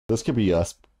This could be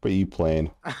us, but you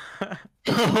playing.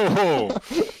 Oh,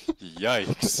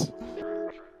 yikes.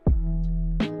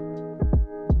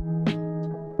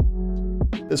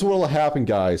 This is what will happen,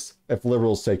 guys, if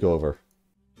liberals take over.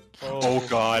 Oh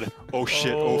god. Oh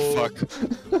shit. Oh fuck.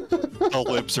 The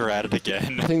libs are at it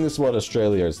again. I think this is what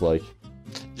Australia is like.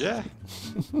 Yeah.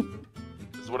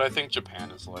 This is what I think Japan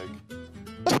is like.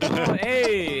 Oh,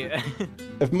 hey!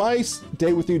 If my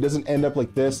date with you doesn't end up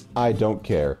like this, I don't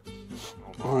care.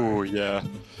 Oh yeah.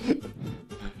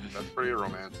 That's pretty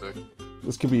romantic.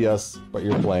 This could be us, but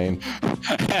you're playing.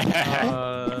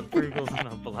 Pringles and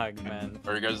a black man.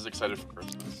 Are you guys excited for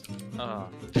Christmas? Why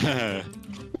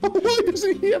does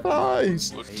he have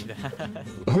eyes?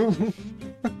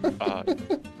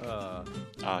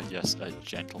 Yes, a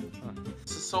gentle.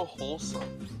 This is so wholesome.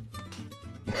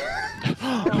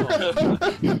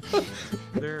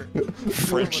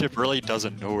 Friendship really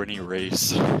doesn't know any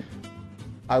race.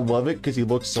 I love it because he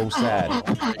looks so sad.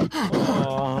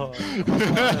 Oh.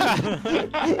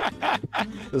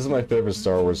 This is my favorite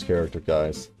Star Wars character,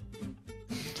 guys.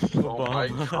 Oh my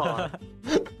god.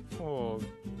 Oh, okay.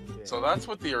 So that's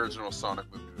what the original Sonic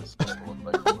movie was supposed to look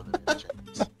like with the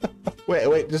changes.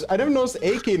 Wait, I never noticed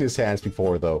AK in his hands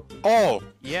before, though. Oh!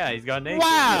 Yeah, he's got naked.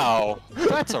 Wow!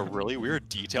 That's a really weird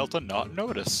detail to not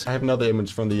notice. I have another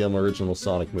image from the original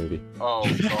Sonic movie. Oh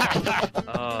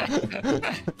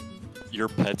god. Your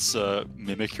pets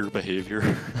mimic your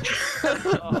behavior.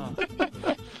 I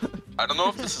don't know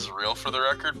if this is real for the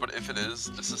record, but if it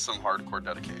is, this is some hardcore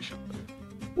dedication.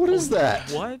 What is that?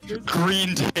 What?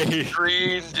 Green Day.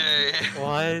 Green Day.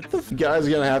 What? You guys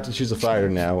are gonna have to choose a fighter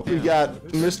now. We got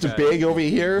Mr. Big over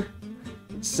here,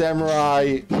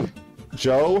 Samurai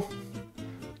Joe,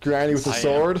 Granny with a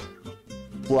sword,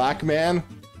 Black Man,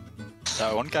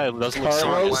 That one guy doesn't look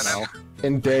Carlos, serious now.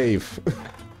 and Dave.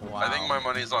 Wow. I think my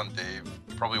money's on Dave.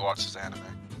 Probably watches anime.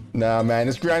 Nah, man,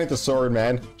 it's Granny with the sword,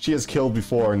 man. She has killed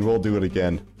before, and we'll do it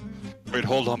again. Wait,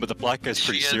 hold on, but the black guy's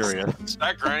pretty She is. serious.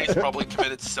 That granny's probably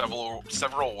committed several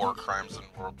war crimes in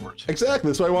World War II. Exactly,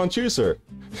 that's why I want to choose her.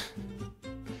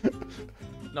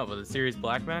 No, but the serious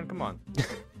black man? Come on.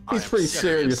 He's pretty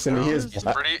serious, and he is.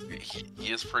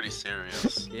 He is pretty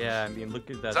serious. Yeah, I mean, look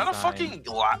at that. Is that a sign. fucking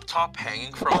laptop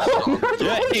hanging from his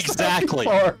Yeah, exactly.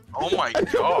 Oh my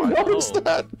god. Notice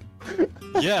that.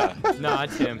 Yeah. No,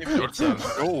 it's him. It's him.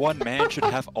 No one man should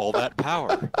have all that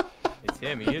power. It's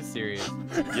him. He is serious.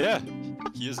 Yeah,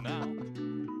 he is now.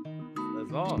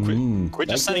 That's all. Quit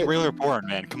just sending Whaler Born,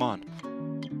 man. Come on.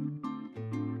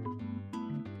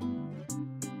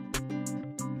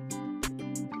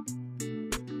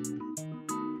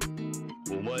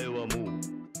 お前はもう